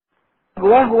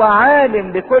وهو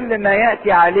عالم بكل ما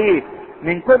يأتي عليه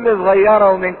من كل صغيرة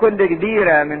ومن كل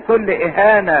كبيرة، من كل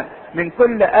إهانة، من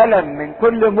كل ألم، من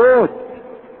كل موت.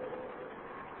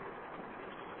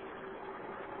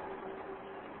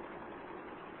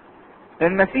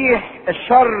 المسيح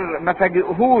الشر ما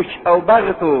فاجئهوش او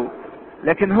بغته،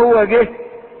 لكن هو جه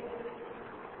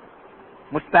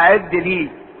مستعد ليه.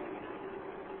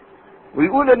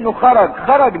 ويقول انه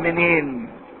خرج منين؟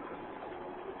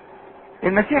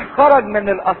 المسيح خرج من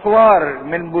الاسوار،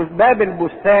 من باب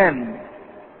البستان.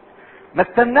 ما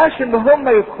استناش ان هم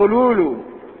يدخلوا له،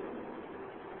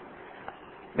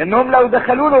 لانهم لو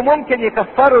دخلوا له ممكن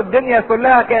يكفروا الدنيا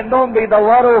كلها كانهم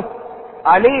بيدوروا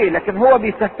عليه، لكن هو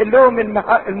بيسهل لهم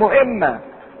المهمة.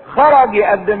 خرج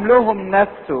يقدم لهم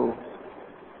نفسه.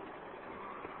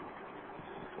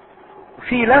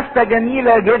 في لفتة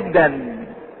جميلة جدا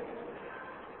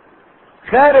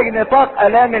خارج نطاق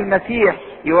آلام المسيح،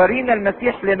 يورينا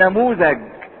المسيح لنموذج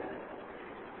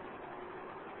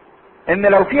ان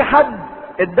لو في حد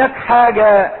اداك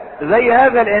حاجة زي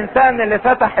هذا الانسان اللي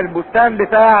فتح البستان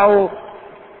بتاعه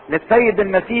للسيد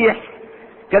المسيح،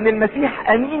 كان المسيح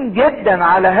امين جدا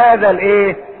على هذا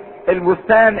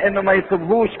البستان، انه ما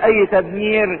يصيبهوش اي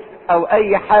تدمير او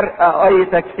اي حرق او اي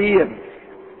تكسير.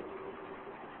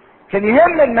 كان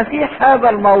يهم المسيح هذا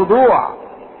الموضوع،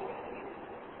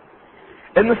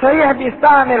 انه صحيح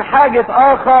بيستعمل حاجة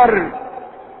اخر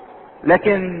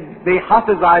لكن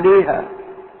بيحافظ عليها.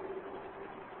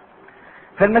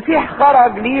 فالمسيح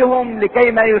خرج ليهم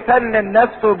لكي ما يسلم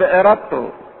نفسه بارادته.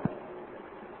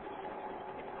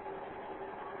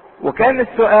 وكان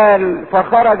السؤال: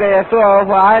 فخرج يسوع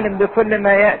وهو عالم بكل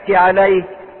ما يأتي عليه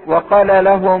وقال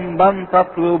لهم: من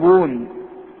تطلبون؟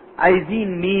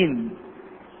 عايزين مين؟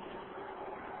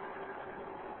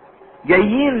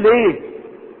 جايين ليه؟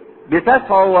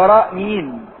 بتسعوا وراء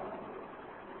مين؟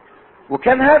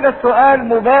 وكان هذا السؤال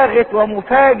مباغت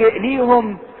ومفاجئ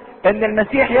ليهم، ان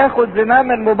المسيح ياخد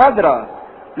زمام المبادرة،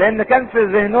 لان كان في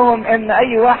ذهنهم ان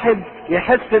اي واحد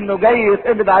يحس انه جاي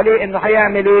يتقبض عليه انه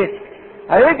هيعمل ايه؟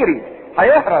 هيجري،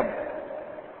 هيهرب،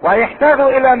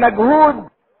 وهيحتاجوا الى مجهود.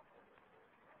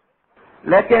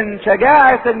 لكن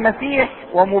شجاعة المسيح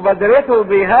ومبادرته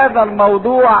بهذا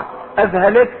الموضوع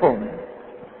اذهلتهم.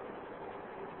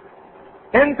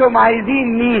 انتم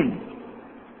عايزين مين؟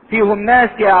 فيهم ناس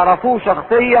يعرفوه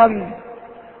شخصيا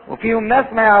وفيهم ناس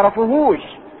ما يعرفوهوش،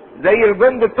 زي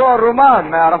الجند بتوع الرومان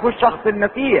ما يعرفوش شخص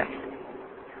المسيح.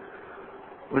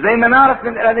 وزي ما نعرف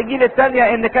من الاناجيل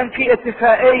التانية ان كان في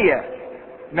اتفاقية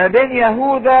ما بين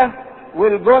يهوذا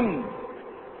والجند،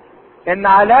 ان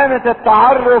علامة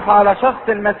التعرف على شخص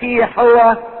المسيح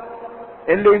هو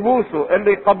اللي يبوسه،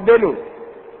 اللي يقبله.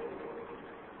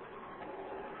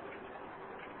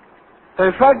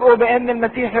 فيفاجئوا بان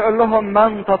المسيح يقول لهم: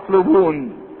 من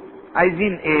تطلبون؟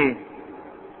 عايزين ايه؟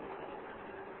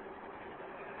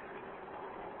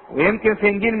 ويمكن في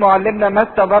انجيل معلمنا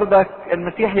متى برضك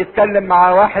المسيح يتكلم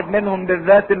مع واحد منهم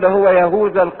بالذات اللي هو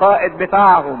يهوذا القائد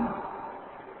بتاعهم،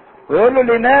 ويقول له: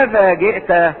 لماذا جئت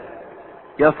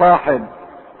يا صاحب؟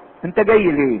 انت جاي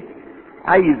ليه؟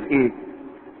 عايز ايه؟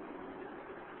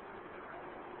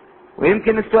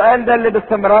 ويمكن السؤال ده اللي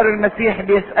باستمرار المسيح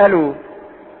بيسأله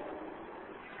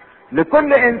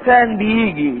لكل انسان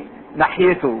بيجي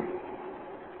ناحيته،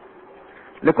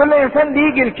 لكل انسان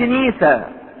بيجي الكنيسة،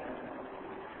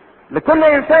 لكل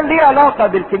انسان ليه علاقة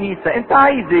بالكنيسة. انت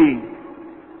عايز ايه؟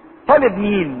 طالب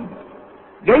مين؟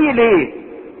 جاي ليه؟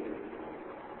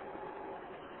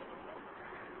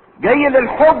 جاي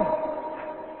للحب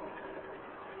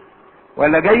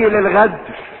ولا جاي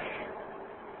للغدر؟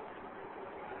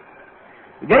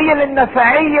 جاي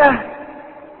للنفعية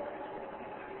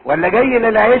ولا جاي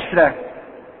للعشرة؟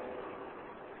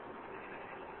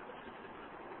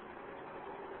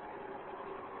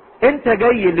 انت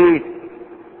جاي ليه؟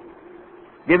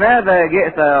 لماذا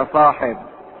جئت يا صاحب؟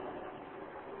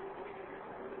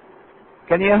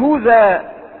 كان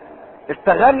يهوذا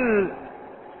استغل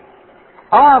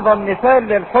اعظم مثال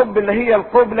للحب اللي هي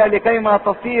القبلة لكي ما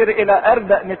تصير الى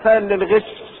اردأ مثال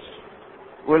للغش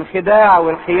والخداع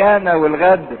والخيانة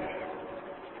والغدر.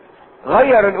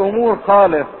 غير الامور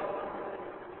خالص.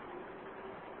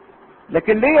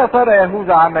 لكن ليه يا ترى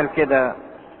يهوذا عمل كده؟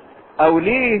 او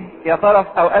ليه يا ترى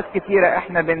في اوقات كتيرة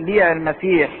احنا بنبيع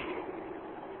المسيح؟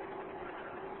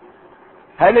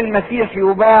 هل المسيح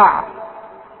يباع؟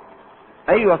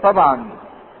 ايوه طبعا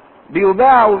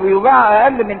بيباع، وبيباع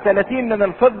اقل من 30 من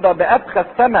الفضة بابخس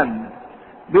ثمن.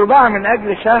 بيباع من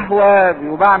اجل شهوة،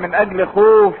 بيباع من اجل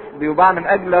خوف، بيباع من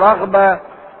اجل رغبة،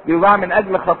 بيباع من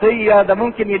اجل خطية. ده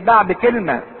ممكن يتباع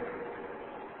بكلمة،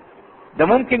 ده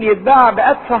ممكن يتباع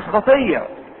بأتفه خطية.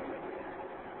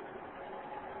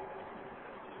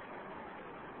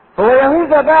 هو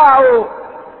يهوذا باعه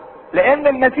لان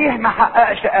المسيح ما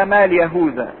حققش امال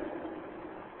يهوذا.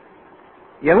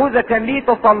 يهوذا كان ليه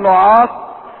تطلعات،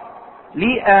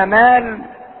 ليه امال،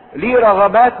 ليه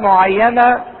رغبات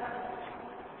معينة،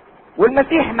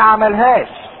 والمسيح ما عملهاش،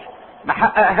 ما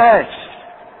حققهاش.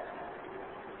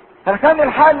 فكان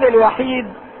الحل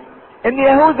الوحيد ان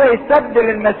يهوذا يستبدل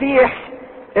المسيح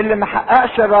اللي ما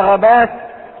حققش الرغبات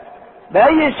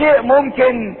باي شيء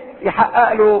ممكن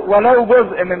يحقق له ولو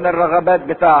جزء من الرغبات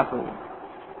بتاعته.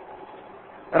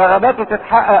 رغباته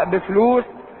تتحقق بفلوس،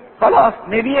 خلاص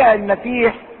نبيع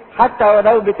المسيح حتى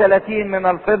ولو ب30 من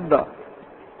الفضة.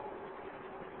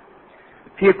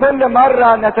 في كل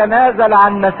مرة نتنازل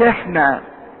عن مسيحنا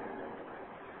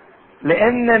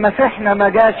لان مسيحنا ما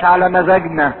جاش على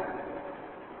مزاجنا،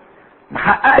 ما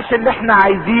حققش اللي احنا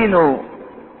عايزينه،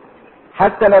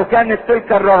 حتى لو كانت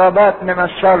تلك الرغبات من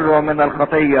الشر ومن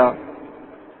الخطية.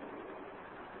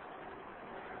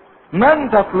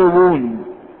 من تطلبون؟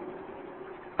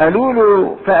 قالوا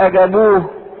له فاجابوه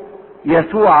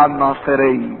يسوع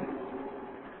الناصري.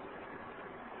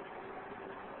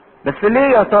 بس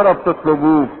ليه يا ترى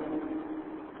بتطلبوه؟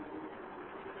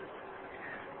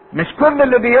 مش كل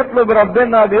اللي بيطلب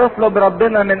ربنا بيطلب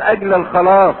ربنا من اجل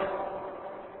الخلاص،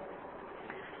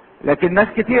 لكن ناس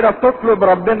كتيرة بتطلب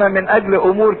ربنا من اجل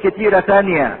امور كتيرة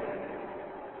تانية.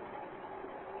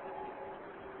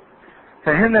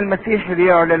 فهنا المسيح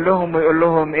بيعلن لهم ويقول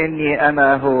لهم اني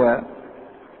انا هو.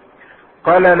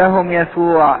 قال لهم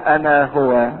يسوع انا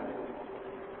هو.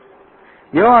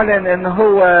 يعلن ان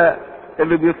هو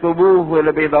اللي بيطلبوه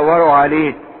واللي بيدوروا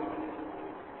عليه.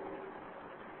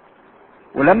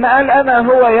 ولما قال انا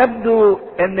هو، يبدو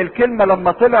ان الكلمة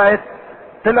لما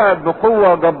طلعت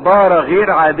بقوة جبارة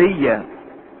غير عادية،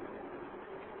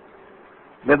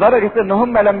 لدرجة ان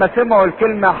هم لما سمعوا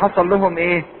الكلمة حصل لهم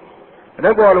ايه؟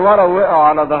 رجعوا لورا ووقعوا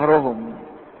على ظهرهم.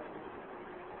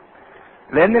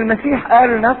 لان المسيح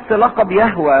قال نفس لقب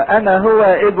يهوه، انا هو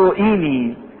ايجو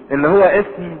ايني، اللي هو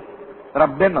اسم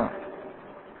ربنا،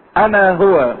 انا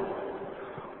هو.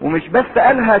 ومش بس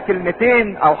قالها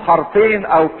كلمتين او حرفين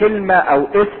او كلمة او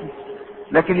اسم،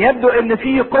 لكن يبدو ان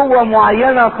في قوة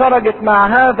معينة خرجت مع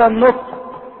هذا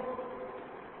النطق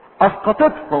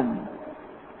اسقطتهم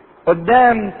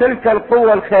قدام تلك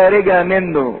القوة الخارجة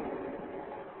منه.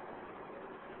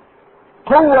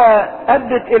 قوة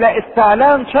ادت الى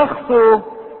استعلان شخصه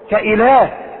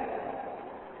كإله.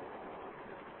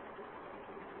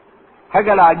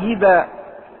 حاجة العجيبة،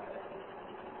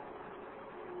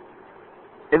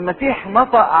 المسيح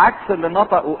نطق عكس اللي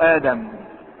نطقه آدم،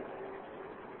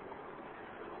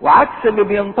 وعكس اللي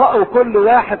بينطقه كل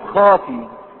واحد خاطي.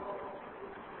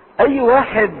 اي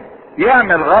واحد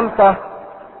يعمل غلطة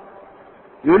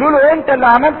يقولوا له انت اللي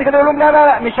عملت كده، يقول لهم لا لا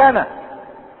لا مش انا.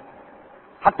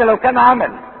 حتى لو كان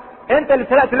عمل، انت اللي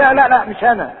سرقت، لا لا لا مش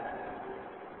انا.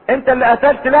 انت اللي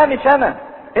قتلت، لا مش انا.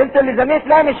 انت اللي زنيت،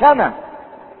 لا مش انا.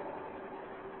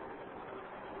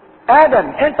 ادم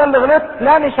انت اللي غلطت،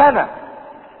 لا مش انا.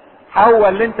 حواء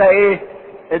اللي انت ايه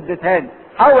اديتها لي،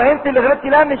 حواء انت اللي غلطتي،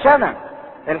 لا مش انا.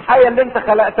 الحية اللي انت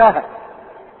خلقتها.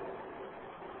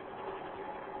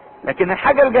 لكن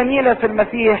الحاجة الجميلة في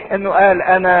المسيح انه قال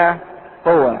انا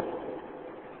هو.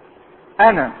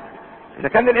 انا. اذا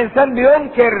كان الانسان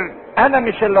بينكر انا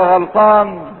مش اللي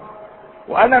غلطان،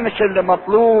 وانا مش اللي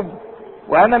مطلوب،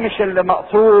 وانا مش اللي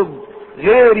مقصود،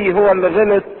 غيري هو اللي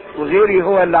غلط وغيري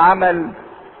هو اللي عمل،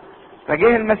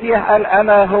 فجه المسيح قال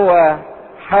انا هو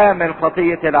حامل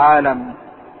خطية العالم،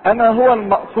 انا هو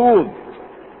المقصود.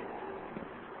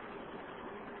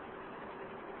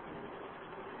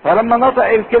 فلما نطق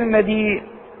الكلمة دي،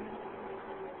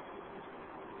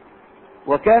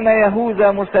 وكان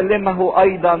يهوذا مسلمه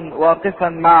ايضا واقفا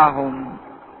معهم،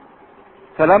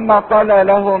 فلما قال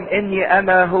لهم اني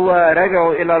انا هو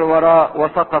رجعوا الى الوراء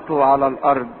وسقطوا على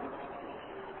الارض.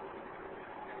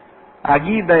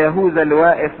 عجيبة يهوذا اللي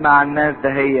واقف مع الناس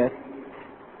دهيت.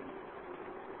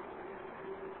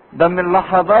 ده من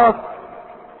لحظات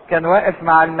كان واقف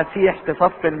مع المسيح في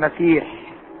صف المسيح،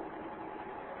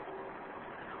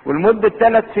 ولمدة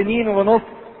 3 سنين ونص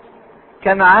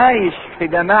كان عايش في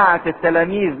جماعة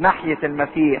التلاميذ ناحية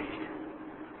المسيح.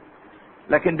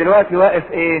 لكن دلوقتي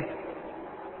واقف ايه؟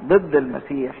 ضد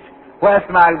المسيح،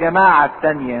 واقف مع الجماعة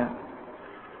التانية.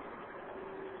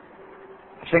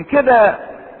 عشان كده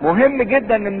مهم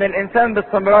جدا ان الانسان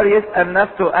باستمرار يسأل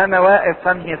نفسه انا واقف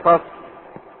في انهي صف؟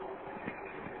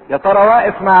 يا ترى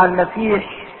واقف مع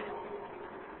المسيح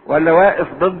ولا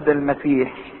واقف ضد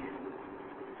المسيح؟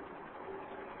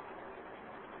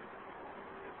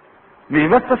 مش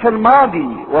بس في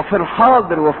الماضي وفي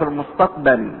الحاضر وفي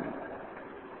المستقبل،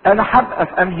 انا هبقى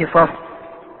في انهي صف؟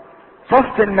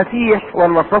 صف المسيح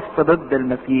ولا صف ضد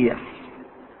المسيح؟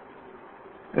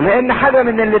 لان حاجة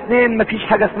من الاتنين، مفيش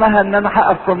حاجة اسمها ان انا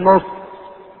هقف في النص،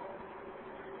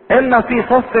 اما في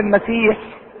صف المسيح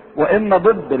واما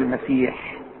ضد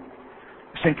المسيح.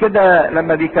 عشان كده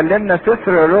لما بيكلمنا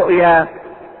سفر الرؤيا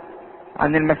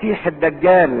عن المسيح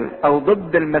الدجال او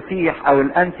ضد المسيح او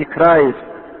الانتي كرايست،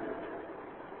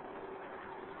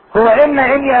 هو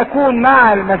اما اني اكون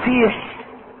مع المسيح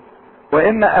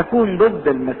واما اكون ضد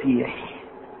المسيح.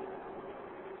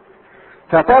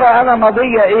 فترى انا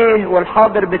ماضية ايه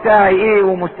والحاضر بتاعي ايه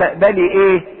ومستقبلي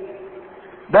ايه؟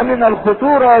 ده من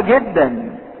الخطورة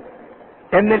جدا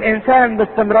ان الانسان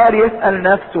باستمرار يسأل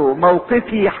نفسه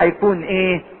موقفي هيكون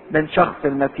ايه من شخص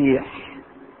المسيح،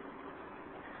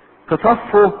 في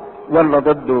صفه ولا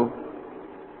ضده.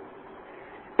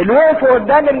 اللي وقفوا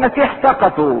قدام المسيح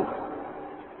سقطوا،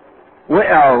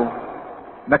 وقعوا،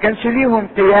 ما كانش ليهم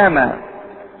قيامة.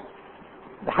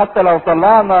 حتى لو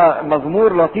طلعنا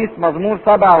مزمور لطيف، مزمور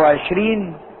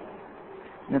 27،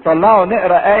 نطلعه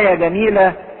نقرأ آية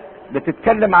جميلة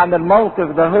بتتكلم عن الموقف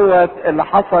ده هو اللي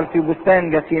حصل في بستان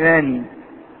جثيماني.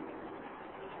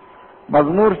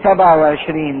 مزمور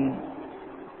 27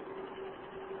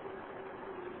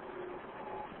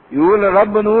 يقول: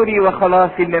 الرب نوري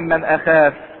وخلاصي ممن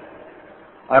اخاف،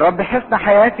 الرب حصن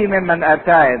حياتي ممن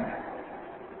ارتعد.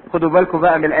 خدوا بالكم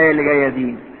بقى من الآية اللي جاية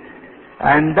دي: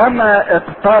 عندما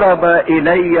اقترب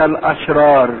الي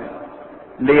الاشرار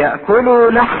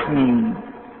ليأكلوا لحمي،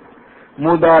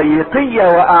 مضايقي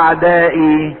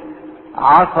واعدائي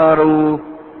عثروا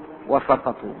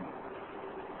وسقطوا.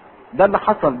 ده اللي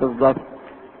حصل بالظبط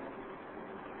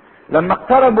لما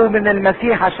اقتربوا من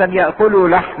المسيح عشان يأكلوا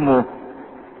لحمه،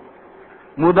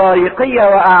 مضايقي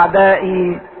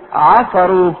واعدائي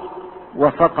عثروا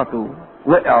وسقطوا،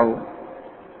 وقعوا.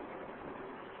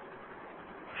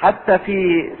 حتى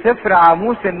في سفر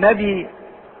عاموس النبي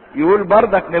يقول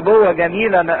بردك نبوة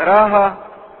جميلة نقراها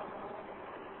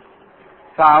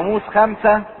في عاموس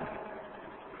 5،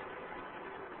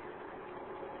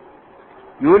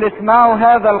 يقول: اسمعوا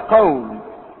هذا القول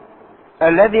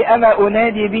الذي انا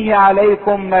انادي به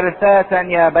عليكم مرثاة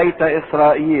يا بيت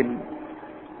اسرائيل.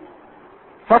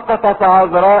 سقطت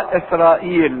عذراء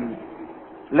اسرائيل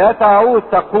لا تعود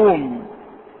تقوم،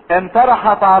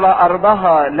 انطرحت على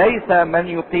ارضها ليس من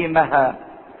يقيمها،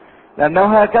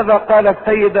 لانه هكذا قال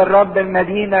السيد الرب: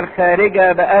 المدينة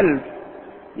الخارجة ب1000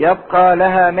 يبقى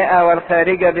لها 100،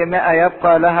 والخارجة ب100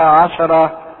 يبقى لها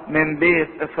 10 من بيت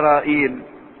اسرائيل.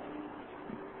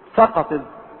 سقطت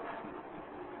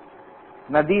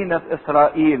مدينة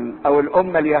اسرائيل او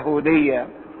الامة اليهودية.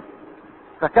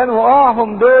 فكان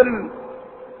وقوعهم دول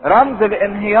رمز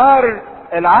لانهيار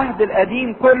العهد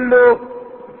القديم كله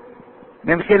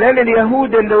من خلال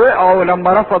اليهود اللي وقعوا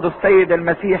لما رفضوا السيد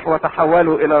المسيح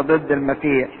وتحولوا الى ضد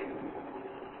المسيح.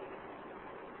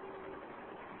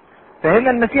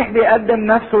 فهنا المسيح بيقدم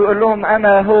نفسه ويقول لهم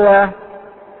انا هو،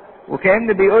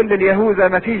 وكأن بيقول لليهوذا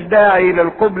مفيش داعي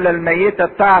للقبلة الميتة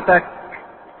بتاعتك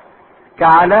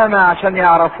كعلامة عشان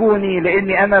يعرفوني،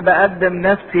 لاني انا بقدم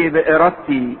نفسي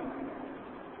بارادتي.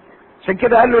 عشان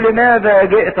كده قال له: لماذا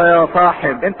جئت يا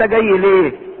صاحب؟ انت جاي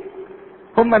ليه؟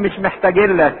 هم مش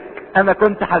محتاجين لك، انا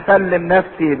كنت هسلم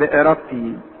نفسي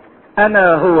بارادتي،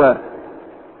 انا هو.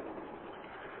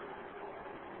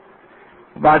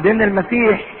 وبعدين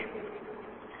المسيح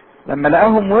لما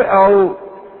لقاهم وقعوا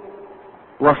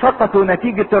وسقطوا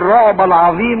نتيجة الرعب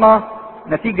العظيمة،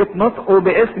 نتيجة نطقوا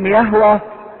باسم يهوه،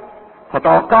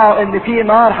 فتوقعوا ان في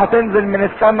نار هتنزل من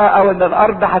السماء او ان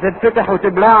الارض هتتفتح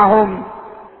وتبلعهم.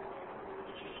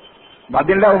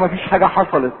 بعدين لقوا مفيش حاجة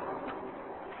حصلت،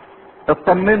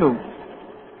 اطمنوا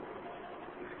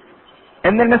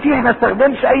ان المسيح ما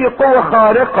استخدمش اي قوة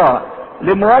خارقة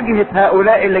لمواجهة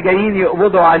هؤلاء اللي جايين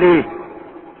يقبضوا عليه،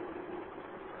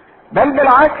 بل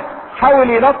بالعكس حاول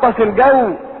يلطف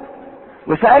الجو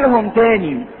وسألهم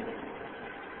تاني.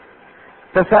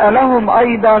 فسألهم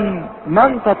ايضا: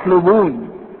 من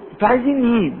تطلبون؟ انتوا عايزين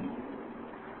مين؟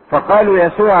 فقالوا: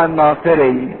 يسوع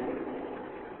الناصري.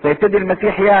 فيبتدي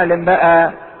المسيح يعلم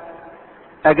بقى: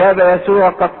 اجاب يسوع: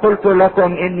 قد قلت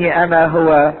لكم اني انا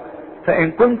هو،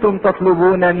 فان كنتم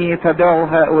تطلبونني فدعوا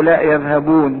هؤلاء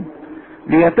يذهبون،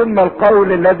 ليتم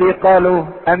القول الذي قالوا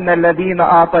ان الذين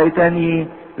اعطيتني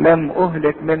لم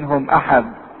اهلك منهم احد.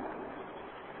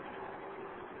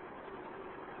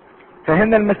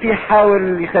 فهنا المسيح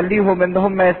حاول يخليهم ان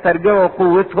هم يسترجعوا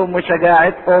قوتهم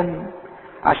وشجاعتهم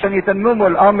عشان يتمموا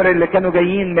الامر اللي كانوا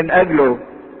جايين من اجله.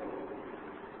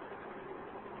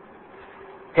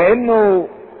 كأنه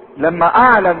لما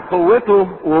اعلن قوته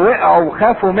ووقعوا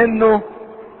وخافوا منه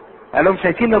قال لهم: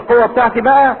 شايفين القوة بتاعتي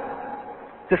بقى؟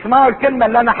 تسمعوا الكلمة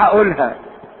اللي انا هقولها.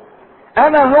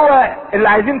 انا هو اللي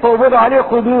عايزين تقبضوا عليه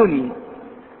خدوني،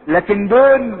 لكن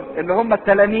دول اللي هم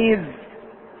التلاميذ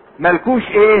ملكوش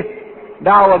ايه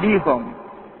دعوة بيهم.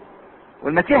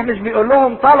 والمسيح مش بيقول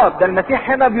لهم طلب، ده المسيح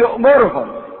هنا بيأمرهم.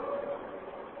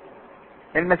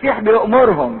 المسيح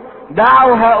بيأمرهم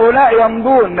دعوا هؤلاء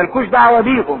يمضون، ملكوش دعوة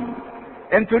بيهم.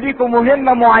 انتوا ليكم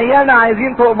مهمة معينة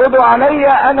عايزين تقبضوا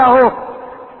عليا، انا اهو،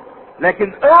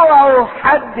 لكن اوعوا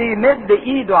حد يمد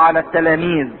ايده على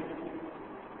التلاميذ.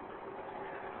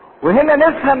 وهنا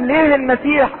نفهم ليه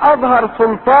المسيح اظهر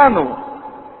سلطانه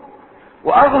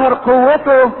واظهر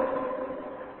قوته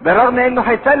بالرغم انه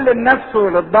هيسلم نفسه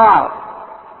للضعف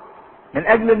من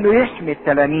اجل انه يحمي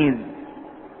التلاميذ.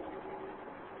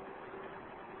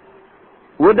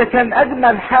 وده كان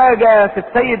اجمل حاجة في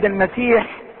السيد المسيح،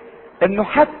 انه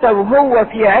حتى وهو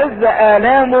في عز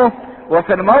الامه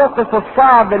وفي الموقف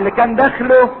الصعب اللي كان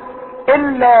داخله،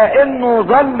 الا انه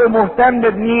ظل مهتم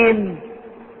بمين؟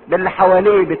 باللي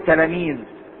حواليه، بالتلاميذ.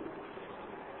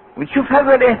 ونشوف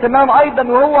هذا الاهتمام ايضا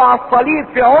وهو على الصليب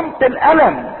في عمق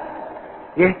الالم،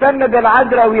 يهتم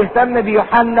بالعذراء ويهتم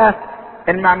بيوحنا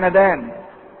المعمدان.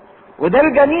 وده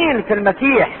الجميل في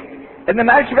المسيح، ان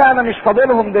ما قالش بقى انا مش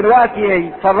فاضلهم دلوقتي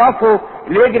يتصرفوا،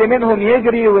 اللي يجري منهم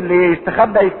يجري واللي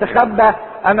يستخبى يستخبى،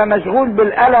 انا مشغول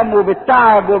بالالم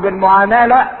وبالتعب وبالمعاناة.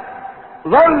 لا،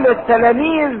 ظل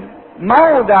التلاميذ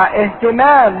موضع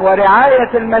اهتمام ورعاية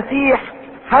المسيح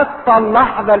حتى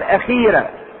اللحظة الاخيرة.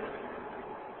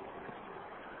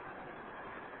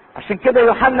 عشان كده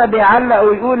يوحنا بيعلق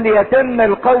ويقول ليتم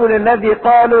القول الذي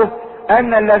قاله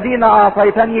ان الذين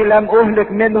اعطيتني لم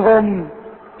اهلك منهم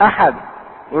احد.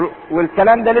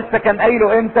 والكلام ده لسه كان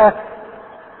قايله امتى؟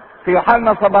 في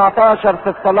يوحنا 17 في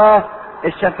الصلاة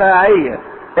الشفاعية،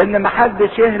 ان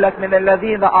محدش يهلك من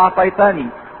الذين اعطيتني.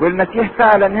 والمسيح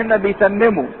فعلا هنا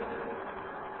بيتممه.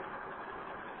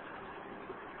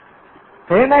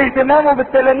 فهنا اهتمامه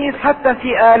بالتلاميذ حتى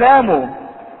في آلامه،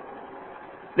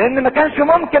 لان ما كانش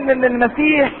ممكن ان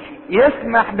المسيح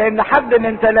يسمح بان حد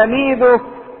من تلاميذه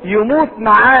يموت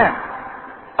معاه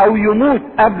او يموت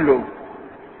قبله.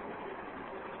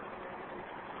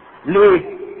 ليه؟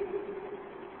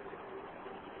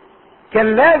 كان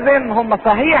لازم، هم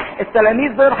صحيح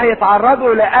التلاميذ دول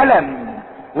هيتعرضوا لألم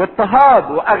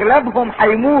واضطهاد واغلبهم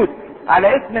هيموت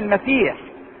على اسم المسيح،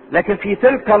 لكن في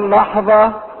تلك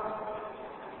اللحظة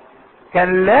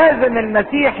كان لازم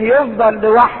المسيح يفضل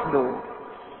لوحده،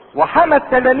 وحمى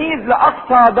التلاميذ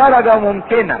لأقصى درجة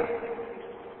ممكنة.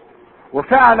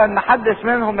 وفعلا محدش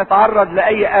منهم اتعرض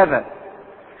لأي أذى.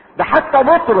 ده حتى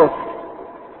بطرس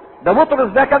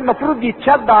ده كان المفروض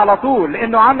يتشد على طول،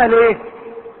 لأنه عمل إيه؟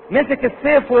 مسك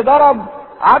السيف وضرب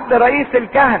عبد رئيس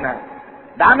الكهنة.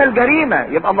 ده عمل جريمة،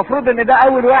 يبقى المفروض إن ده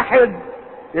أول واحد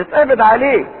يتقبض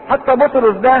عليه. حتى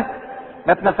بطرس ده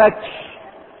ما اتنفتش،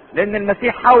 لأن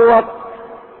المسيح حوط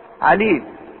عليه.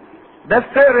 ده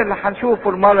السر اللي هنشوفه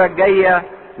المرة الجاية،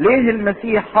 ليه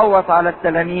المسيح حوط على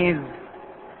التلاميذ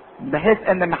بحيث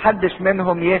ان محدش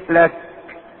منهم يهلك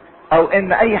او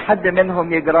ان اي حد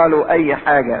منهم يجراله اي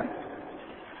حاجة.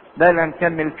 ده اللي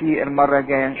هنكمل فيه المرة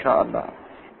الجاية ان شاء الله.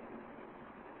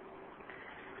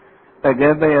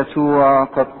 أجاب يسوع: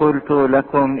 قد قلت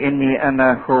لكم إني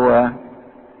أنا هو،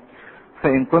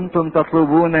 فإن كنتم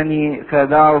تطلبونني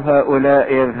فدعوا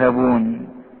هؤلاء يذهبون،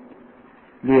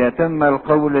 ليتم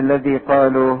القول الذي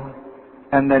قالوا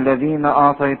أن الذين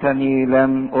أعطيتني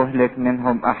لم أهلك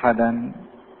منهم أحدا.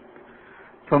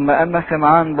 ثم أن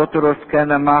سمعان بطرس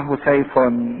كان معه سيف،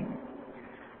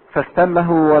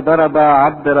 فاستله وضرب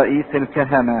عبد رئيس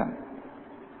الكهنة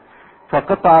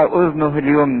فقطع أذنه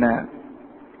اليمنى،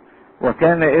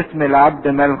 وكان اسم العبد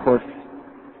ملخس.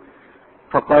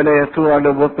 فقال يسوع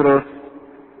لبطرس: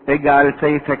 اجعل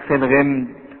سيفك في الغمد،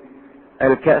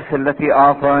 الكأس التي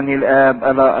أعطاني الآب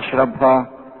ألا أشربها؟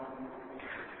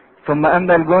 ثم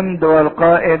أن الجند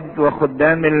والقائد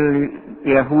وخدام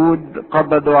اليهود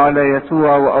قبضوا على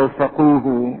يسوع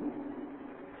وأوثقوه،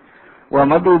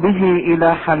 ومضوا به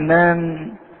إلى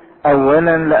حنان،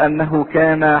 أولا لأنه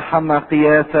كان حمى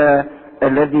قيافة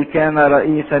الذي كان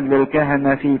رئيسا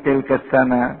للكهنة في تلك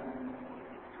السنة.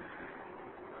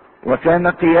 وكان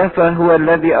قيافة هو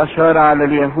الذي أشار على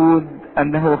اليهود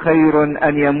أنه خير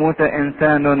أن يموت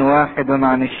إنسان واحد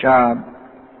عن الشعب.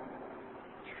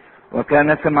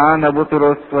 وكان سمعان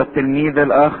بطرس والتلميذ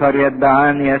الآخر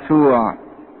يتبعان يسوع،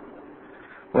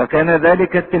 وكان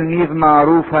ذلك التلميذ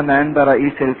معروفا عند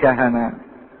رئيس الكهنة.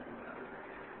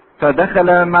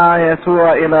 فدخل مع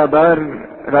يسوع إلى دار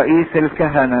رئيس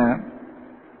الكهنة،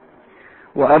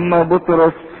 وأما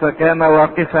بطرس فكان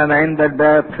واقفا عند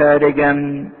الباب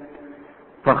خارجا.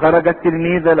 فخرج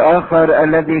التلميذ الآخر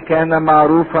الذي كان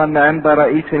معروفا عند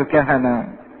رئيس الكهنة،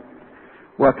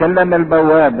 وكلم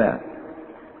البوابة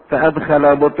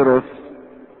فأدخل بطرس.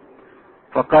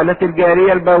 فقالت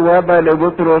الجارية البوابة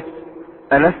لبطرس: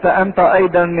 ألست أنت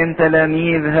أيضا من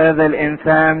تلاميذ هذا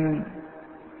الإنسان؟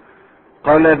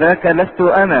 قال: ذاك لست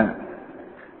أنا.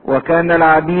 وكان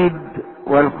العبيد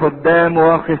والخدام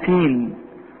واقفين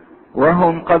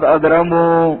وهم قد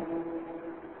أضرموا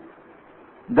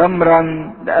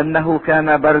دمرا لأنه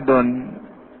كان برد،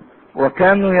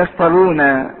 وكانوا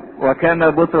يصطلون،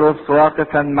 وكان بطرس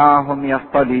واقفا معهم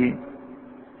يصطلي.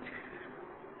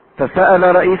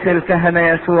 فسأل رئيس الكهنة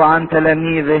يسوع عن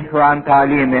تلاميذه وعن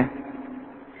تعليمه.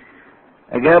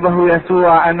 أجابه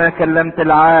يسوع: أنا كلمت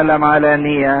العالم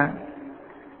علانية،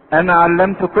 أنا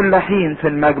علمت كل حين في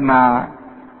المجمع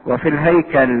وفي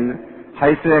الهيكل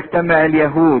حيث يجتمع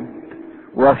اليهود،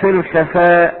 وفي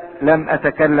الخفاء لم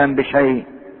أتكلم بشيء.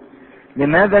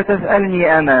 لماذا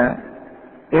تسألني أنا؟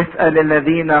 اسأل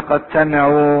الذين قد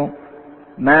سمعوا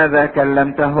ماذا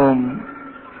كلمتهم.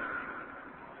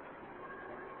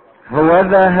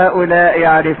 هوذا هؤلاء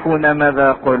يعرفون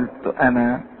ماذا قلت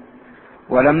أنا.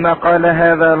 ولما قال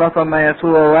هذا لطم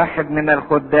يسوع واحد من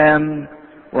الخدام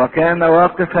وكان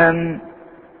واقفا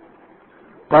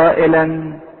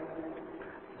قائلا: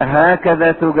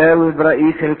 هكذا تجاوب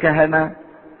رئيس الكهنة؟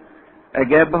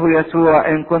 أجابه يسوع: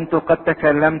 إن كنت قد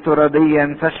تكلمت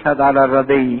رديا فاشهد على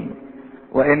الردي،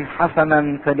 وإن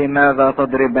حسنا فلماذا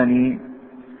تضربني؟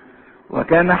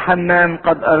 وكان حنان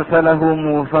قد أرسله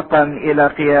موثقا إلى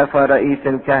قيافة رئيس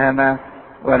الكهنة،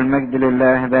 والمجد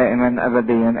لله دائما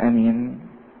أبديا أمين.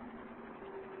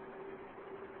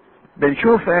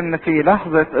 بنشوف ان في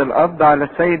لحظة القبض على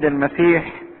السيد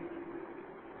المسيح،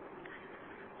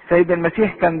 السيد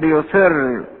المسيح كان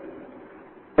بيصر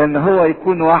ان هو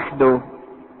يكون وحده،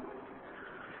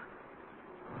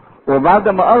 وبعد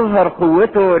ما اظهر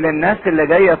قوته للناس اللي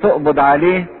جاية تقبض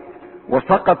عليه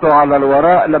وسقطوا على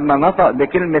الوراء لما نطق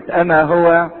بكلمة انا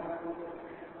هو،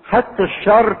 حط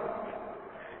الشرط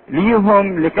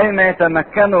ليهم لكي ما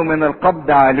يتمكنوا من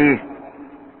القبض عليه.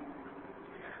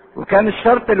 وكان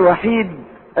الشرط الوحيد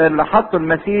اللي حطه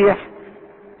المسيح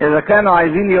اذا كانوا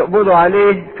عايزين يقبضوا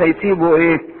عليه فيسيبوا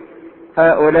ايه؟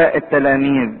 هؤلاء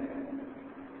التلاميذ.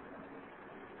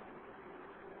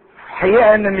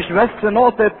 حقيقة ان مش بس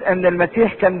نقطة ان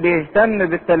المسيح كان بيهتم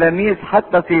بالتلاميذ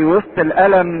حتى في وسط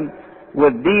الالم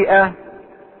والضيقة،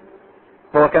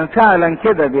 هو كان فعلا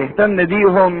كده بيهتم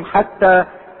بيهم حتى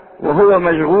وهو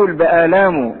مشغول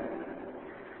بآلامه،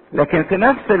 لكن في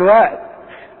نفس الوقت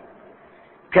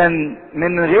كان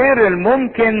من غير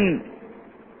الممكن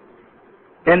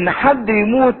ان حد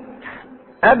يموت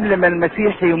قبل ما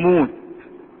المسيح يموت.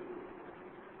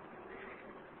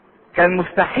 كان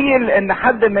مستحيل ان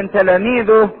حد من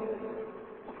تلاميذه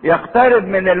يقترب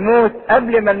من الموت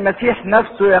قبل ما المسيح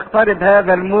نفسه يقترب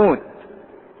هذا الموت،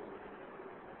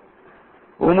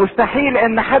 ومستحيل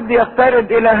ان حد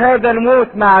يقترب الى هذا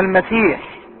الموت مع المسيح،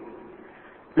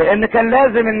 لان كان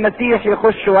لازم المسيح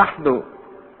يخش وحده.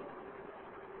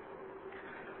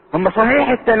 هم صحيح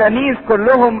التلاميذ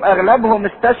كلهم اغلبهم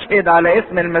استشهد على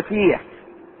اسم المسيح،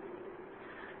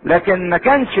 لكن ما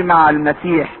كانش مع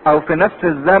المسيح او في نفس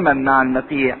الزمن مع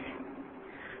المسيح،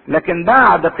 لكن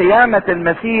بعد قيامة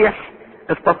المسيح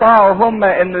استطاعوا هم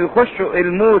انه يخشوا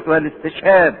الموت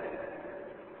والاستشهاد،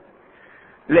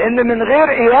 لان من غير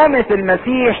قيامة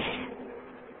المسيح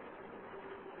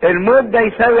الموت ده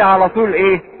يساوي على طول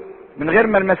ايه؟ من غير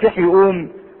ما المسيح يقوم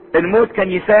الموت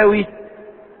كان يساوي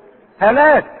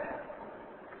هلاك،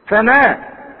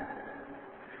 فناء.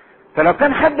 فلو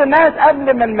كان حد مات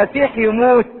قبل ما المسيح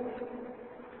يموت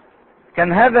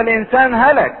كان هذا الانسان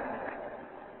هلك.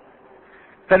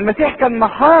 فالمسيح كان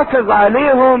محافظ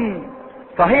عليهم.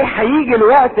 صحيح هيجي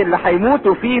الوقت اللي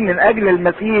هيموتوا فيه من اجل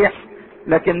المسيح،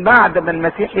 لكن بعد ما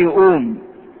المسيح يقوم،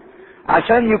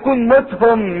 عشان يكون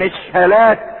موتهم مش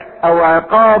هلاك او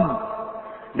عقاب،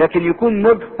 لكن يكون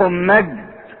موتهم مجد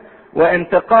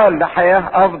وانتقال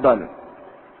لحياة افضل.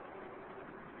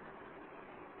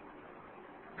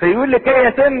 فيقول لكي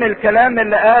يتم الكلام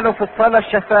اللي قاله في الصلاة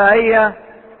الشفاعية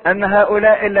ان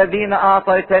هؤلاء الذين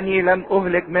اعطيتني لم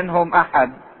اهلك منهم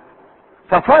احد.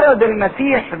 ففرض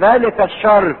المسيح ذلك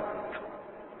الشرط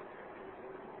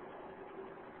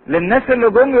للناس اللي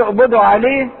جم يقبضوا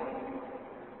عليه،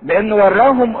 بانه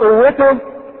وراهم قوته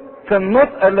في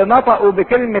النطق اللي نطقوا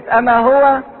بكلمة انا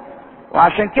هو،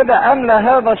 وعشان كده املى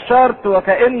هذا الشرط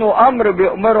وكأنه امر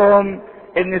بيأمرهم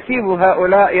ان سيبوا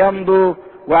هؤلاء يمضوا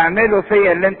واعملوا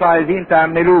فيا اللي انتوا عايزين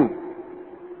تعملوه.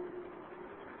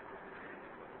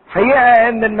 حقيقة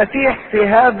ان المسيح في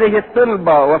هذه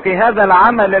الطلبة وفي هذا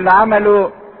العمل اللي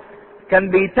عمله كان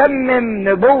بيتمم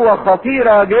نبوة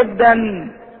خطيرة جدا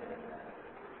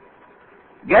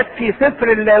جت في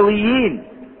سفر اللاويين.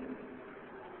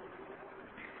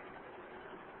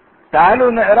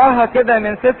 تعالوا نقراها كده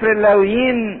من سفر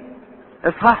اللاويين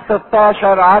اصحاح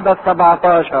 16 عدد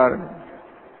 17.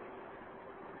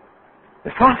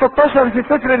 اصحاح 16 في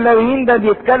سفر اللاويين ده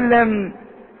بيتكلم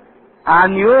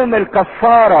عن يوم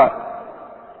الكفارة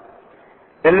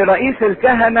اللي رئيس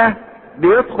الكهنة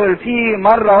بيدخل فيه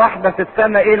مرة واحدة في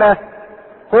السنة الى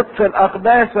قدس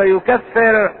الاقداس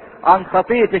ويكفر عن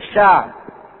خطية الشعب.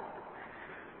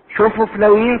 شوفوا في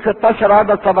لاويين 16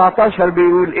 عدد 17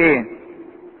 بيقول ايه: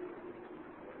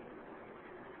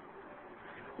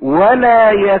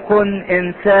 ولا يكن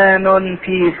انسان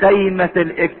في خيمة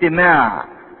الاجتماع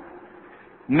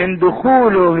من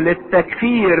دخوله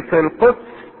للتكفير في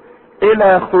القدس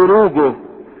الى خروجه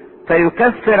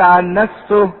فيكفر عن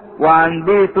نفسه وعن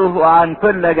بيته وعن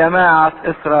كل جماعة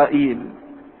اسرائيل.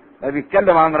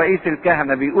 بيتكلم عن رئيس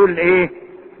الكهنة بيقول ايه؟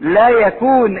 لا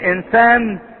يكون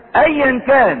انسان ايا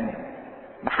كان،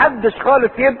 محدش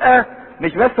خالص يبقى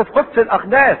مش بس في قدس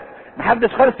الاقداس،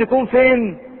 محدش خالص يكون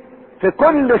فين؟ في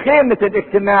كل خيمة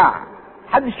الاجتماع،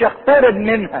 محدش يقترب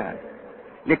منها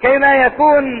لكي ما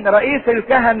يكون رئيس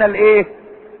الكهنة الايه؟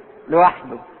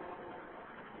 لوحده.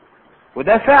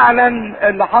 وده فعلا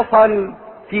اللي حصل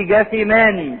في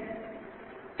جاثيماني،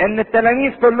 ان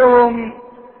التلاميذ كلهم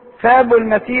سابوا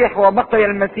المسيح وبقي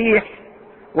المسيح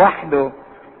وحده.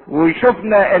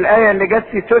 وشفنا الآية اللي جت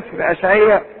في سفر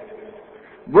أشعياء: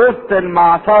 جزت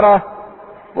المعصرة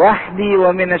وحدي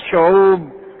ومن الشعوب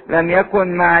لم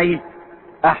يكن معي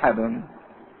أحد.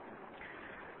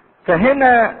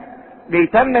 فهنا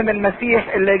بيتمم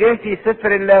المسيح اللي جه في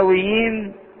سفر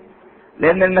اللاويين،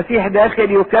 لأن المسيح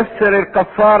داخل يكفر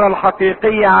الكفارة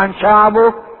الحقيقية عن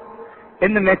شعبه،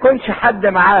 إن ما يكونش حد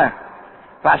معاه.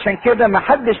 فعشان كده ما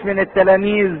حدش من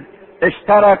التلاميذ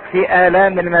اشترك في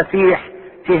آلام المسيح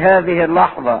في هذه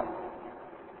اللحظة.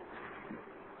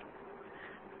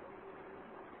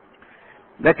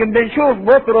 لكن بنشوف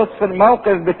بطرس في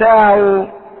الموقف بتاعه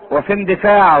وفي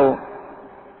اندفاعه.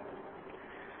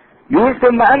 يقول: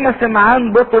 ثم أن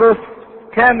سمعان بطرس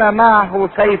كان معه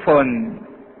سيف.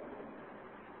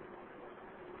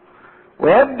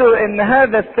 ويبدو ان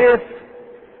هذا السيف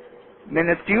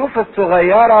من السيوف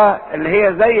الصغيرة اللي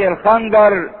هي زي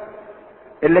الخنجر،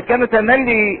 اللي كانوا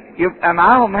تملي يبقى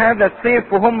معاهم هذا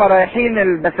السيف وهم رايحين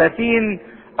البساتين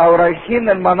او رايحين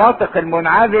المناطق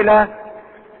المنعزلة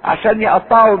عشان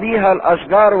يقطعوا بيها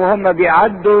الاشجار وهم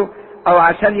بيعدوا، او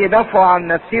عشان يدافعوا عن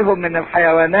نفسهم من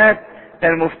الحيوانات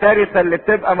المفترسة اللي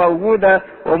بتبقى موجودة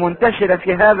ومنتشرة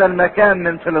في هذا المكان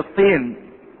من فلسطين.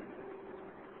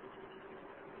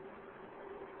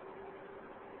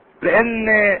 لان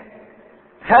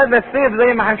هذا السيف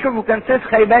زي ما هنشوفه كان سيف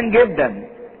خيبان جدا.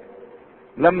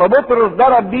 لما بطرس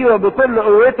ضرب بيه وبكل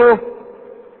قوته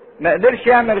ما قدرش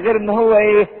يعمل غير ان هو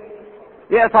ايه؟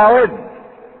 يقطع ودن.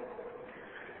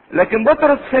 لكن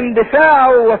بطرس في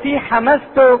اندفاعه وفي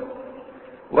حماسته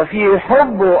وفي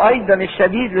حبه ايضا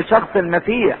الشديد لشخص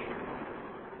المسيح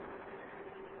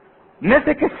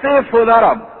مسك السيف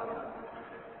وضرب.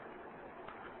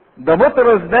 ده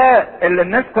بطرس ده اللي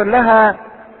الناس كلها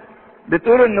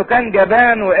بتقول انه كان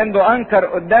جبان وانه انكر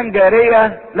قدام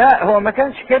جارية. لا، هو ما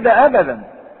كانش كده ابدا.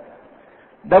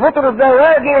 ده بطرس ده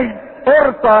واجه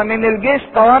فرقة من الجيش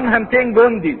قوامها 200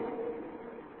 جندي.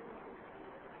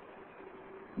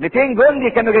 200 جندي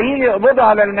كانوا جايين يقبضوا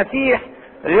على المسيح،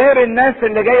 غير الناس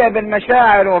اللي جاية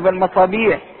بالمشاعر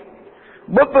وبالمصابيح.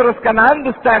 بطرس كان عنده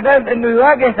استعداد انه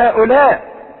يواجه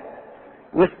هؤلاء،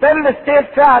 واستل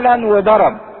السيف فعلا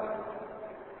وضرب.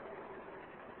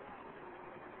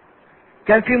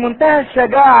 كان في منتهى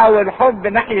الشجاعة والحب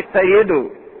ناحية سيده.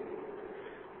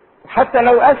 حتى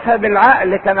لو اسهب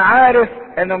العقل كان عارف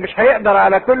انه مش هيقدر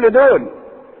على كل دول،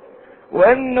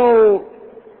 وانه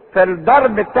في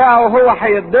الضرب بتاعه هو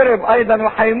هيتضرب ايضا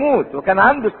وهيموت، وكان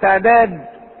عنده استعداد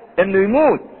انه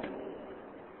يموت.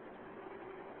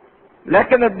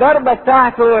 لكن الضربة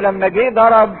بتاعته لما جه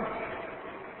ضرب،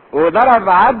 وضرب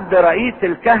عبد رئيس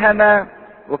الكهنة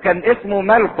وكان اسمه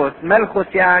ملخس.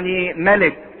 ملخس يعني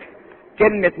ملك،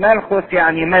 كلمة ملخس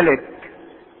يعني ملك،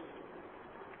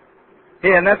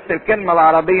 هي نفس الكلمة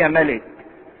العربية ملك.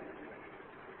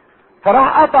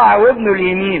 فراح قطع ودنه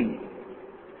اليمين.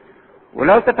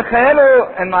 ولو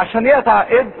تتخيلوا انه عشان يقطع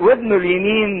ودنه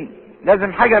اليمين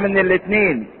لازم حاجة من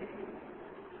الاتنين.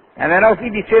 يعني انا لو في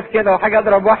ايدي سيف كده وحاجة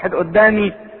اضرب واحد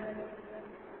قدامي،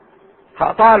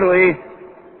 هقطع له ايه؟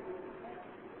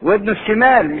 ودنه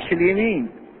الشمال مش اليمين.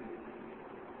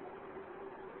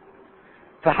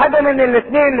 فحاجة من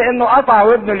الاتنين، لانه قطع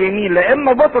ودنه اليمين. لا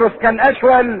اما بطرس كان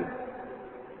اشول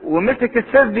ومسك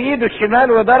السيف بايده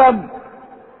الشمال وضرب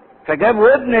فجاب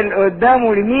ودن اللي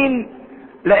قدامه اليمين،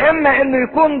 لا اما انه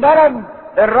يكون ضرب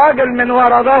الراجل من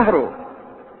ورا ظهره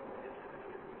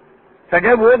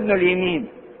فجاب ودنه اليمين.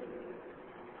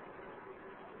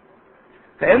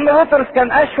 فان بطرس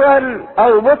كان اشول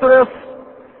او بطرس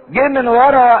جه من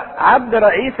ورا عبد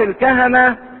رئيس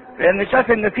الكهنة لان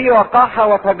شاف ان في وقاحة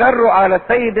وتجرؤ على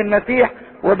السيد المسيح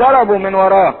وضربه من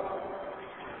وراه.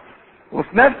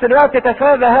 وفي نفس الوقت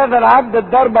تفادى هذا العبد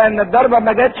الضربة، ان الضربة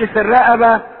ما جاتش في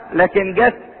الرقبة لكن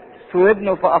جت في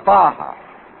ودنه فقطعها.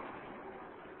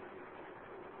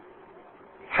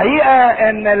 حقيقة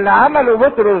ان اللي عمله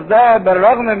بطرس ده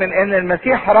بالرغم من ان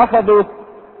المسيح رفضه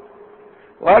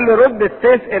وقال له رد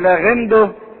السيف الى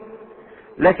غمده،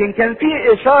 لكن كان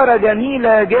في اشارة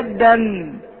جميلة جدا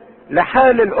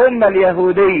لحال الامة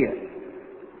اليهودية.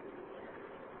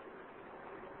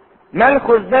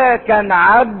 ملخص ده كان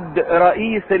عبد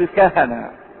رئيس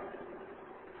الكهنة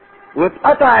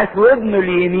واتقطعت ودنه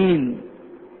اليمين.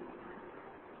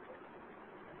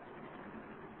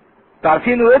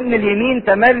 تعرفين ودن اليمين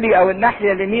تملي او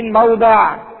الناحية اليمين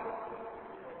موضع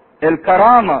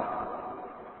الكرامة.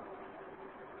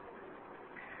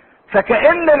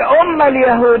 فكأن الامة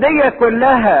اليهودية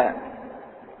كلها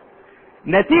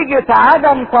نتيجة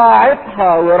عدم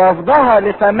طاعتها ورفضها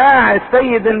لسماع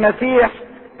السيد المسيح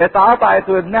اتقطعت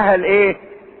ودنها الايه؟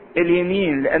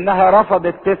 اليمين، لانها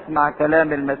رفضت تسمع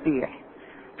كلام المسيح.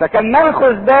 فكان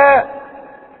ملخص ده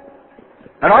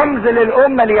رمز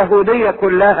للامة اليهودية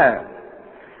كلها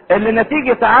اللي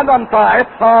نتيجة عدم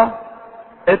طاعتها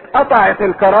اتقطعت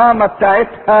الكرامة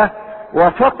بتاعتها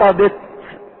وفقدت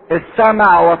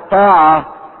السمع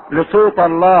والطاعة لصوت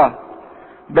الله.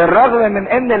 بالرغم من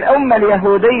ان الامة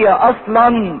اليهودية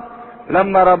اصلا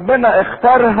لما ربنا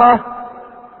اختارها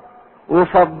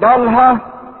وفضلها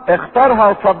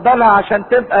عشان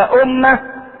تبقى امة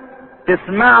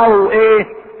تسمعه وايه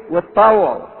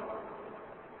وتطوعه،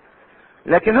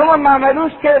 لكن هم ما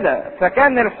عملوش كده،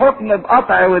 فكان الحكم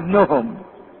بقطع ودنهم.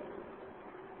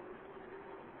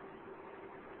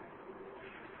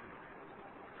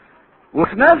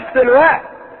 وفي نفس الوقت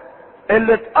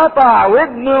اللي اتقطع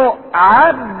ودنه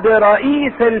عبد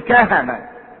رئيس الكهنة.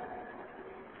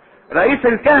 رئيس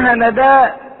الكهنة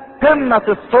ده قمة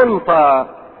السلطة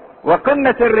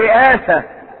وقمة الرئاسة،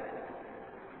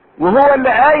 وهو اللي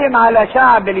قايم على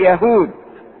شعب اليهود،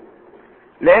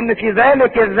 لان في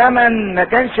ذلك الزمن ما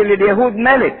كانش لليهود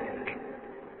ملك،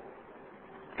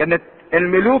 كانت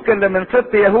الملوك اللي من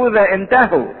سبط يهوذا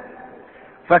انتهوا،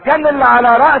 فكان اللي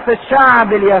على رأس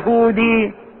الشعب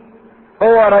اليهودي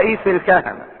هو رئيس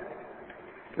الكهنة.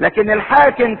 لكن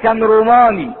الحاكم كان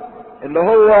روماني اللي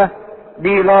هو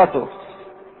بيلاطس.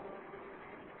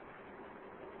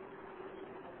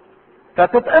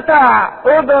 فتتقطع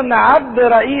اذن عبد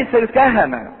رئيس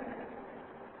الكهنة،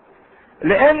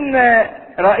 لان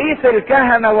رئيس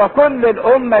الكهنة وكل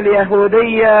الامة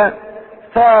اليهودية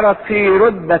صارت في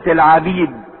رتبة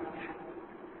العبيد،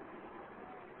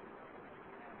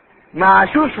 ما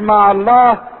عاشوش مع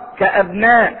الله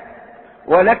كابناء،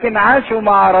 ولكن عاشوا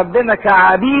مع ربنا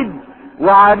كعبيد،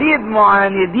 وعبيد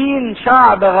معاندين،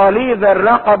 شعب غليظ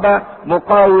الرقبة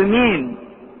مقاومين.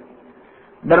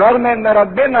 بالرغم ان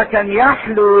ربنا كان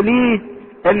يحلو ليه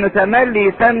انه تملي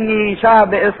يسمي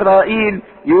شعب اسرائيل،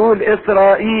 يقول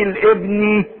اسرائيل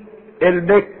ابني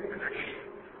البكر،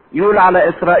 يقول على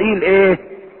اسرائيل ايه؟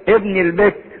 ابني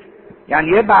البكر.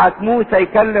 يعني يبعت موسى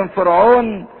يكلم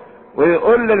فرعون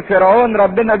ويقول للفرعون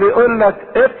ربنا بيقول لك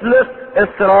اطلق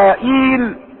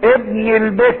اسرائيل ابن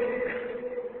البكر.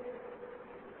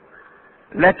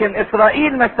 لكن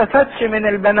اسرائيل ما استفادش من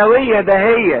البنوية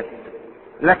دهيت،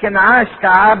 لكن عاش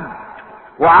كعبد،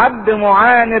 وعبد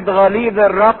معاند غليظ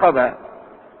الرقبة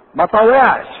ما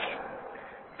طوعش،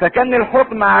 فكان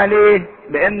الحكم عليه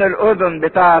بان الاذن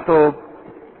بتاعته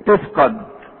تفقد.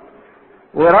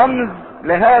 ورمز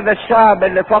لهذا الشعب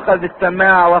اللي فقد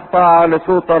السماع والطاعة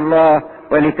لصوت الله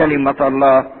ولكلمة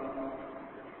الله.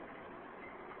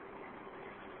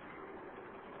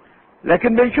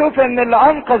 لكن بنشوف ان اللي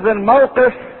انقذ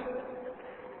الموقف،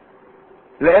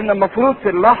 لان المفروض في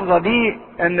اللحظة دي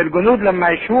ان الجنود لما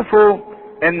يشوفوا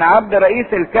ان عبد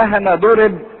رئيس الكهنة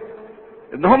ضرب،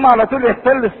 ان هم على طول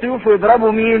يستلوا السيوف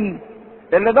ويضربوا مين؟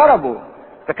 اللي ضربوا.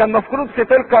 فكان مفروض في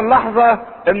تلك اللحظة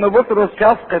ان بطرس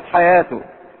يفقد حياته،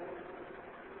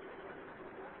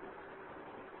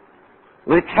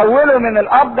 ويتحولوا من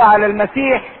القبض على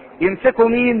المسيح يمسكوا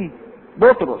مين؟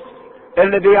 بطرس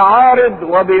اللي بيعارض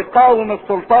وبيقاوم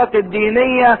السلطات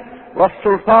الدينية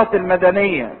والسلطات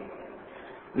المدنية.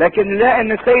 لكن لا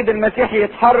ان السيد المسيح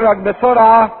يتحرك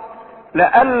بسرعة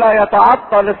لئلا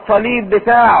يتعطل الصليب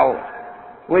بتاعه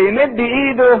ويمد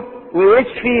ايده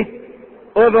ويشفي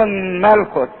اذن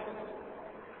ملكوس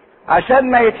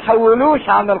عشان ما يتحولوش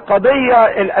عن القضية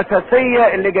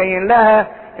الاساسية اللي جايين لها،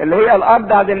 اللي هي الارض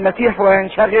بعد المسيح،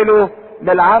 وينشغلوا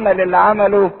بالعمل اللي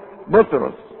عمله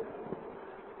بطرس.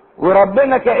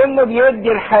 وربنا كأنه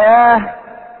بيدي الحياة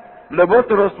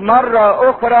لبطرس مرة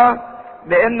اخرى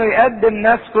بانه يقدم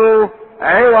نفسه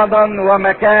عوضا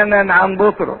ومكانا عن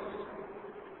بطرس.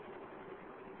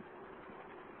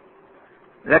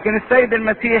 لكن السيد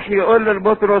المسيح يقول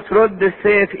لبطرس: رد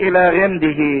السيف الى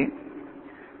غمده،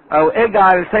 او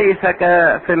اجعل سيفك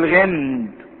في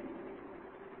الغمد.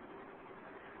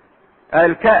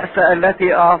 الكأس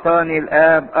التي اعطاني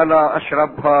الاب الا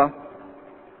اشربها؟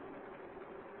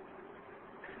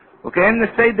 وكأن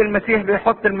السيد المسيح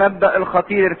بيحط المبدأ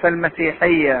الخطير في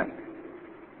المسيحية،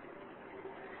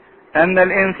 ان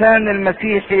الانسان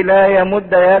المسيحي لا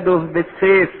يمد يده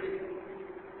بالسيف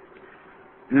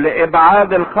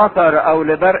لابعاد الخطر او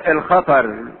لدرء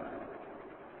الخطر،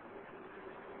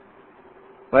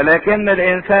 ولكن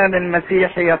الانسان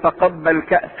المسيحي يتقبل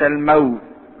كأس الموت.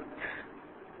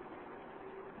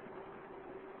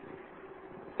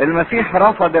 المسيح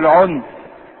رفض العنف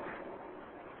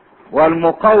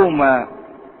والمقاومة،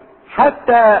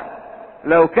 حتى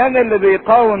لو كان اللي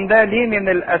بيقاوم ده ليه من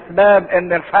الاسباب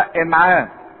ان الحق معاه.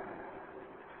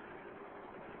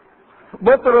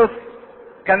 بطرس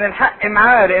كان الحق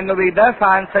معاه لانه بيدافع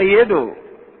عن سيده،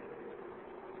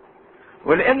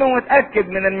 ولانه متأكد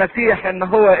من المسيح ان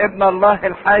هو ابن الله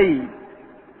الحي.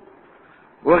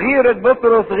 وغيرة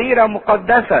بطرس غيرة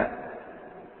مقدسة،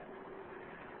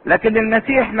 لكن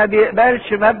المسيح ما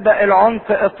بيقبلش مبدأ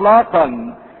العنف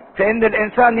اطلاقا، فان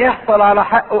الانسان يحصل على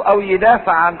حقه او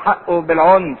يدافع عن حقه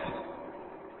بالعنف.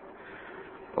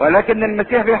 ولكن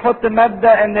المسيح بيحط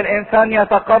مبدأ ان الانسان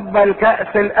يتقبل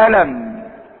كأس الألم،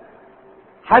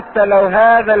 حتى لو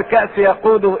هذا الكأس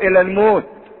يقوده الى الموت.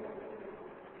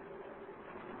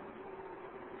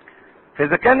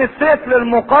 فاذا كان السيف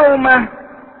للمقاومة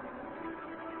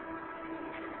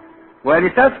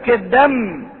ولسفك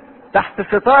الدم تحت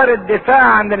ستار الدفاع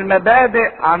عن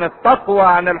المبادئ، عن التقوى،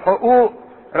 عن الحقوق،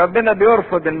 ربنا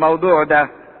بيرفض الموضوع ده.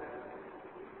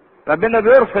 ربنا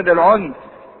بيرفض العنف.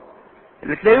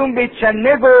 اللي تلاقيهم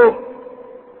بيتشنجوا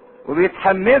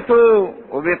وبيتحمسوا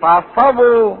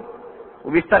وبيتعصبوا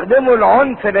وبيستخدموا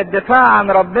العنف للدفاع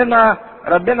عن ربنا،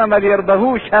 ربنا ما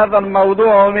بيرضاهوش هذا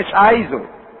الموضوع ومش عايزه.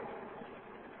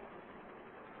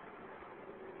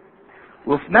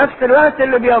 وفي نفس الوقت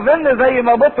اللي بيظن زي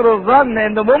ما بطرس ظن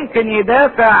انه ممكن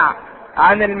يدافع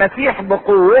عن المسيح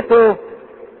بقوته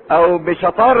او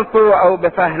بشطارته او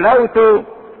بفهلوته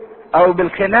او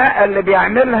بالخناقة اللي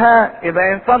بيعملها،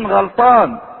 يبقى انسان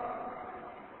غلطان.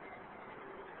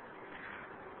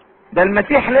 ده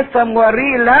المسيح لسه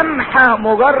موريه لمحة،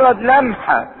 مجرد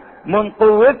لمحة من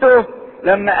قوته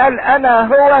لما قال انا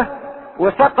هو،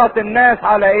 وسقط الناس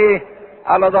على ايه؟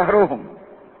 على ظهرهم.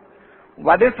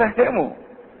 وبعدين فهمه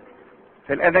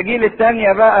في الاناجيل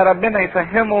التانية بقى، ربنا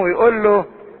يفهمه ويقول له: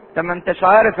 ما انتش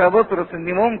عارف يا بطرس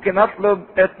اني ممكن اطلب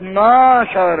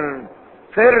 12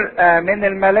 فرقة من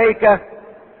الملائكة،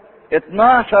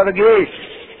 12 جيش،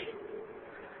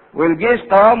 والجيش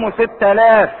قوامه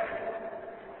 6000،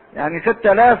 يعني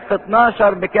 6000 في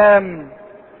 12 بكام؟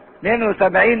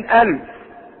 72,000.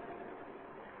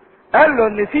 قال له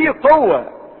ان في قوة،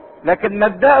 لكن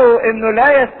مبدأه انه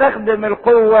لا يستخدم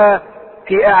القوة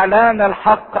في اعلان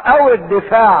الحق او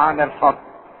الدفاع عن الحق.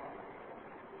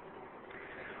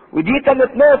 ودي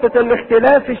كانت نقطة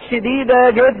الاختلاف الشديدة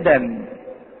جدا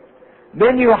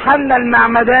بين يوحنا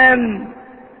المعمدان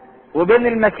وبين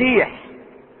المسيح،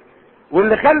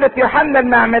 واللي خلت يوحنا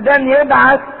المعمدان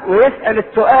يبعث ويسأل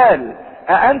السؤال: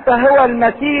 أأنت هو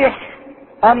المسيح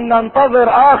أم ننتظر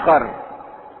آخر؟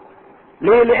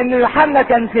 ليه؟ لأن يوحنا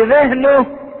كان في ذهنه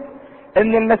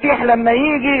ان المسيح لما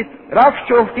يجي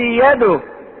رفشه في يده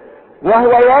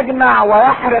وهو يجمع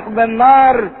ويحرق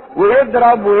بالنار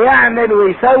ويضرب ويعمل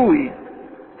ويسوي.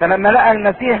 فلما لقى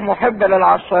المسيح محب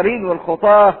للعشارين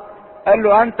والخطاة قال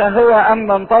له: انت هو ام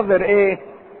ننتظر ايه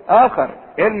اخر؟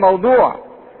 ايه الموضوع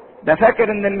ده؟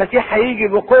 فاكر ان المسيح هيجي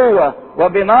بقوة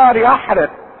وبنار يحرق.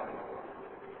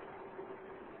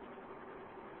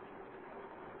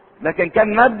 لكن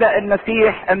كان مبدأ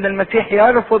المسيح ان المسيح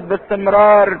يرفض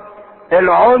باستمرار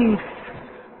العنف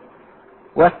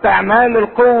واستعمال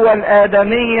القوة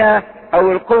الآدمية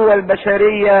او القوة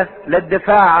البشرية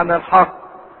للدفاع عن الحق.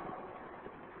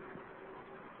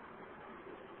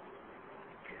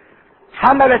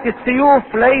 حملة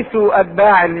السيوف ليسوا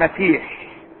اتباع المسيح،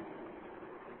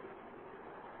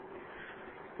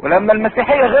 ولما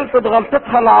المسيحية غلطت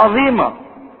غلطتها العظيمة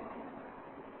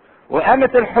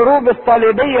وقامت الحروب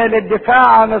الصليبية للدفاع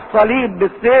عن الصليب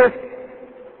بالسيف،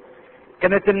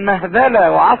 كانت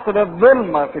المهزلة وعصر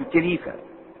الظلمة في الكنيسة.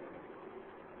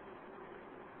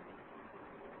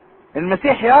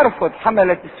 المسيح يرفض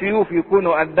حملة السيوف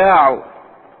يكونوا أتباعه،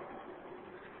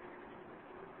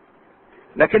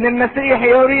 لكن المسيح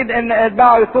يريد ان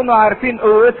اتباعه يكونوا عارفين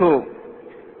قوته،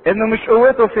 انه مش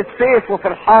قوته في السيف وفي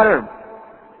الحرب،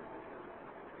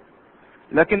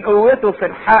 لكن قوته في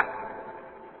الحق.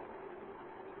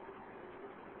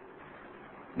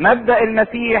 مبدأ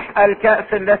المسيح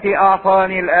الكأس التي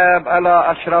اعطاني الاب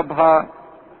الا اشربها،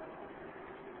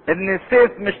 ان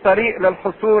السيف مش طريق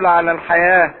للحصول على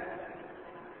الحياة،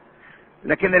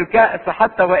 لكن الكأس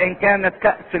حتى وان كانت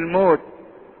كأس الموت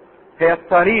هي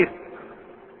الطريق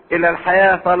الى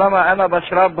الحياة، طالما انا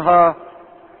بشربها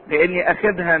لاني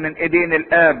اخدها من ايدين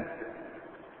الاب.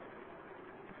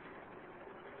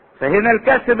 فهنا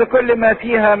الكأس بكل ما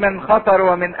فيها من خطر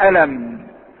ومن ألم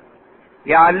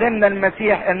يعلمنا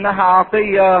المسيح انها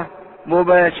عطية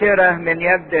مباشرة من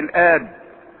يد الاب،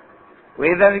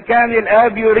 واذا كان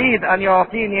الاب يريد ان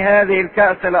يعطيني هذه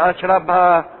الكأس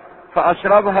لاشربها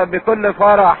فاشربها بكل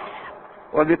فرح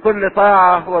وبكل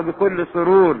طاعة وبكل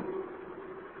سرور،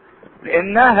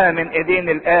 لانها من ايدين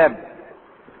الاب.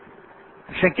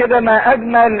 عشان كده ما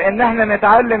اجمل ان احنا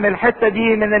نتعلم الحتة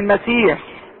دي من المسيح،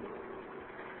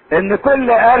 ان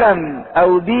كل الم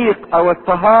او ضيق او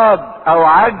اضطهاد او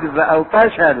عجز او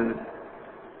فشل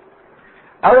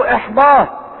او احباط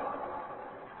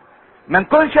ما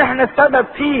نكونش احنا السبب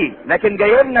فيه، لكن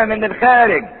جايلنا من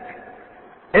الخارج،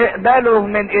 اقبلوا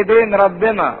من ايدين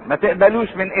ربنا، ما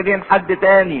تقبلوش من ايدين حد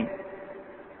تاني.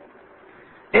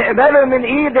 اقبلوا من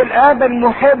ايد الاب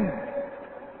المحب،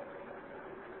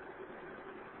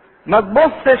 ما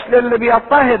تبصش للي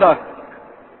بيضطهدك،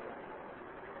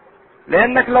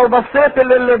 لانك لو بصيت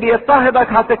للي بيضطهدك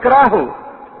هتكرهه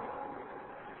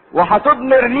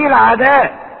وهتضمر ليه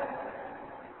العداء،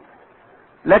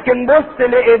 لكن بص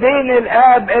لايدين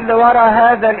الاب اللي ورا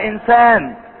هذا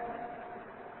الانسان.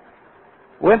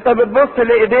 وانت بتبص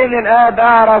لايدين الاب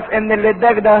اعرف ان اللي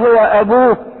اداك ده هو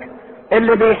ابوك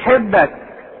اللي بيحبك.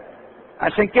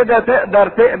 عشان كده تقدر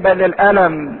تقبل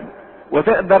الالم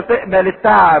وتقدر تقبل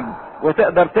التعب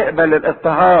وتقدر تقبل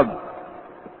الاضطهاد.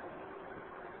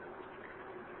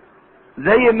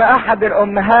 زي ما احد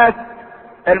الامهات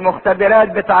المختبرات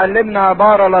بتعلمنا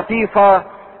عبارة لطيفة،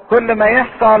 كل ما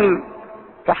يحصل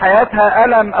في حياتها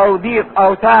الم او ضيق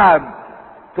او تعب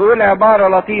تقول عبارة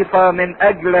لطيفة: من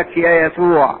اجلك يا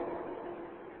يسوع،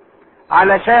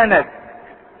 علشانك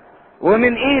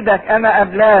ومن ايدك انا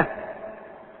قبلاه.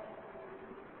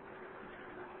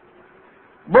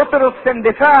 بطرس في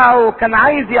اندفاعه كان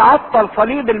عايز يعطل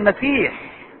صليب المسيح،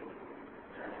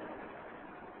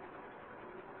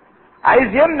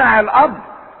 عايز يمنع القبض،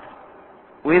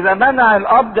 واذا منع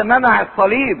القبض منع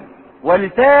الصليب.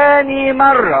 ولتاني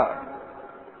مرة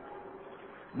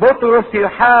بطرس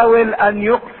يحاول ان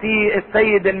يقصي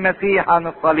السيد المسيح عن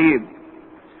الصليب.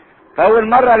 فاول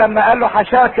مرة لما قال له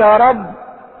حشاك يا رب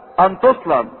ان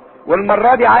تصلب،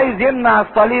 والمرة دي عايز يمنع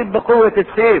الصليب بقوة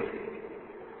السيف،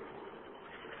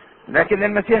 لكن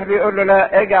المسيح بيقول له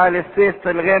لا، اجعل السيف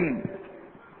في الغم.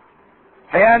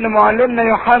 حقيقة معلمنا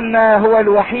يوحنا هو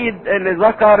الوحيد اللي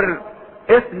ذكر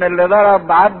اسم اللي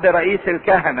ضرب عبد رئيس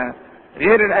الكهنة،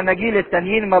 غير الاناجيل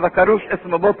التانيين ما ذكروش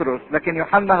اسم بطرس، لكن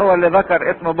يوحنا هو اللي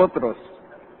ذكر اسم بطرس.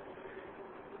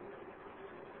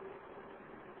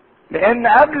 لان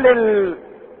قبل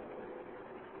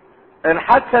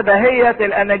الحادثة دهيت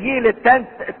الاناجيل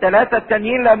الثلاثة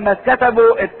التانيين لما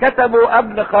اتكتبوا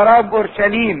قبل خراب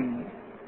اورشليم،